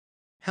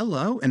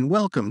Hello and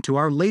welcome to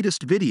our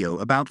latest video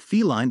about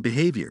feline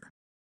behavior.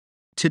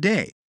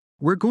 Today,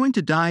 we're going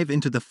to dive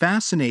into the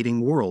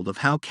fascinating world of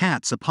how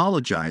cats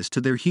apologize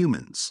to their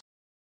humans.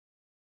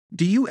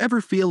 Do you ever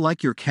feel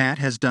like your cat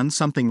has done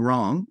something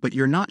wrong but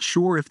you're not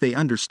sure if they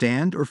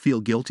understand or feel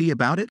guilty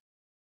about it?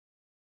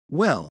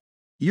 Well,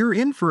 you're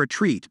in for a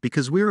treat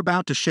because we're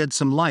about to shed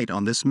some light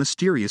on this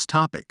mysterious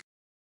topic.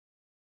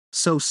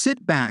 So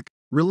sit back,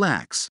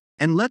 relax,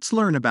 and let's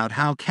learn about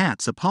how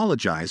cats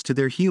apologize to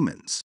their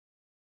humans.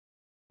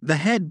 The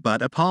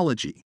headbutt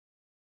apology.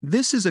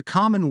 This is a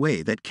common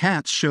way that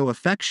cats show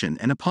affection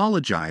and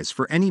apologize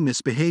for any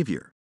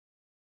misbehavior.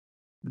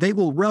 They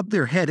will rub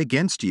their head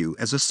against you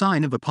as a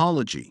sign of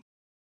apology.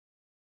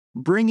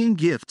 Bringing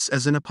gifts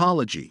as an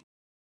apology.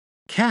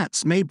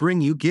 Cats may bring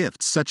you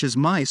gifts such as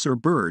mice or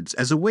birds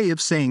as a way of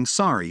saying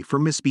sorry for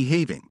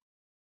misbehaving.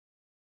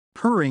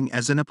 Purring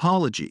as an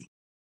apology.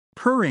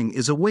 Purring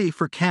is a way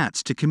for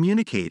cats to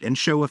communicate and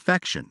show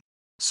affection,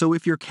 so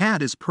if your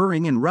cat is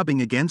purring and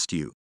rubbing against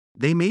you,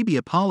 they may be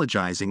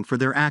apologizing for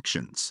their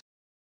actions.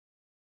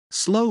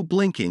 Slow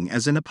blinking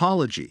as an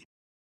apology.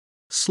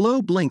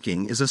 Slow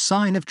blinking is a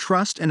sign of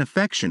trust and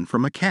affection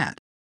from a cat,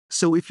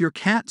 so if your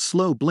cat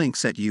slow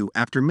blinks at you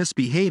after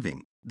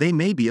misbehaving, they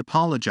may be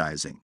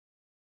apologizing.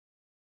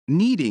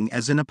 Kneading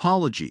as an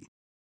apology.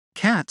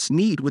 Cats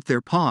knead with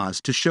their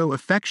paws to show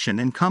affection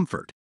and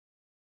comfort.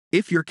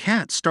 If your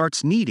cat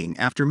starts kneading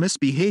after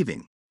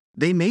misbehaving,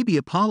 they may be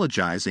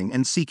apologizing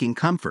and seeking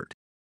comfort.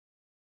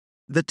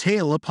 The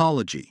tail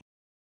apology.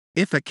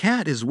 If a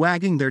cat is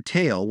wagging their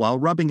tail while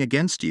rubbing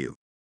against you,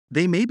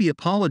 they may be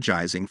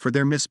apologizing for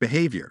their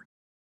misbehavior.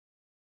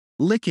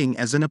 Licking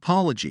as an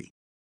apology.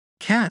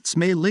 Cats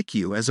may lick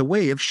you as a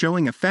way of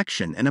showing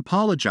affection and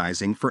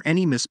apologizing for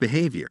any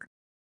misbehavior.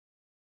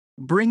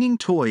 Bringing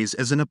toys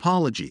as an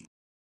apology.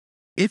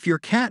 If your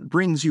cat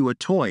brings you a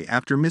toy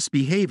after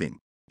misbehaving,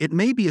 it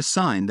may be a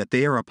sign that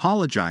they are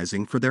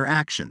apologizing for their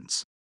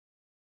actions.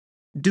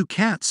 Do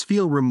cats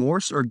feel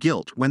remorse or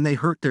guilt when they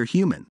hurt their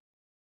human?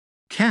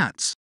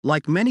 Cats,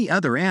 like many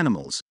other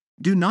animals,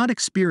 do not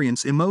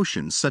experience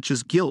emotions such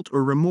as guilt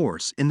or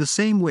remorse in the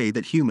same way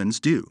that humans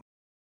do.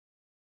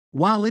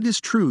 While it is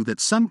true that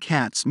some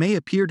cats may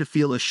appear to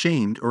feel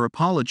ashamed or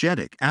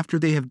apologetic after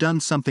they have done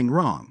something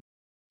wrong,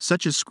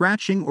 such as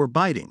scratching or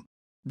biting,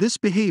 this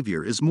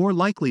behavior is more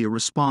likely a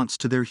response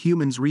to their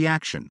human's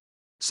reaction,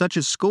 such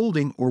as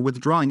scolding or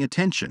withdrawing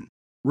attention,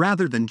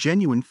 rather than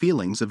genuine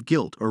feelings of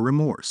guilt or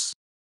remorse.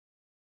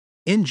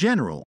 In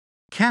general,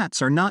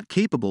 cats are not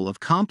capable of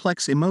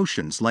complex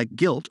emotions like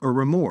guilt or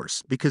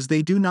remorse because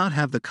they do not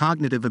have the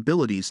cognitive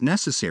abilities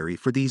necessary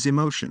for these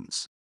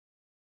emotions.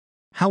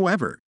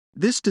 However,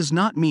 this does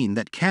not mean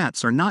that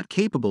cats are not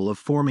capable of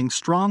forming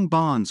strong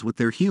bonds with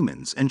their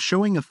humans and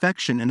showing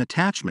affection and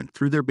attachment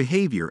through their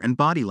behavior and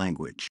body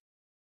language.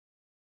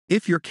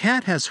 If your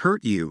cat has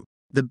hurt you,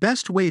 the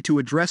best way to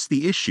address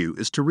the issue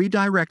is to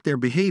redirect their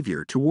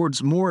behavior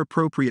towards more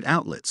appropriate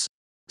outlets,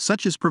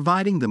 such as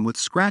providing them with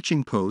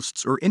scratching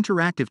posts or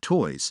interactive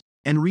toys,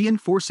 and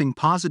reinforcing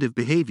positive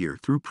behavior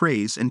through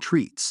praise and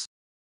treats.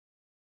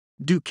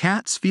 Do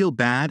cats feel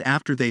bad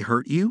after they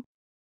hurt you?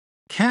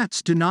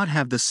 Cats do not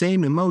have the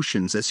same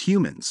emotions as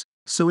humans,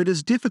 so it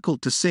is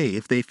difficult to say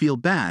if they feel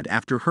bad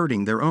after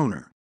hurting their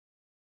owner.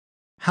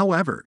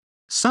 However,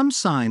 some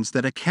signs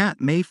that a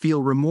cat may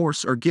feel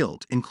remorse or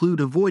guilt include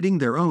avoiding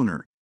their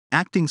owner,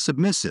 acting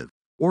submissive,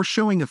 or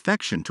showing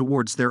affection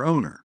towards their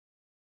owner.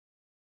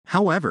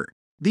 However,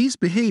 these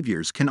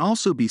behaviors can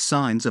also be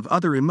signs of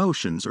other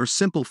emotions or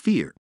simple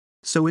fear,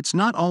 so it's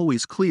not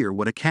always clear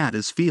what a cat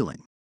is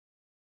feeling.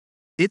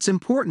 It's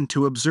important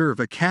to observe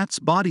a cat's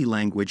body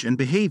language and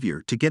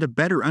behavior to get a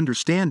better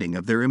understanding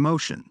of their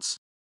emotions.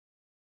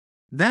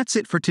 That's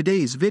it for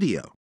today's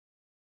video.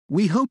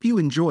 We hope you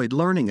enjoyed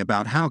learning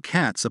about how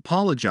cats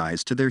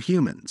apologize to their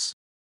humans.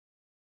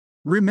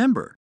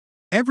 Remember,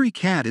 every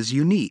cat is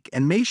unique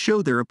and may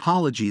show their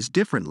apologies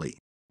differently,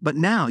 but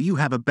now you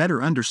have a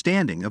better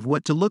understanding of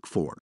what to look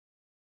for.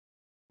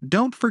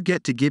 Don't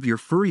forget to give your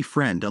furry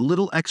friend a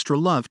little extra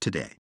love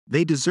today.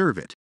 They deserve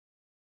it.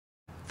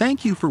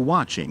 Thank you for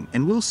watching,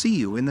 and we'll see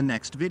you in the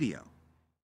next video.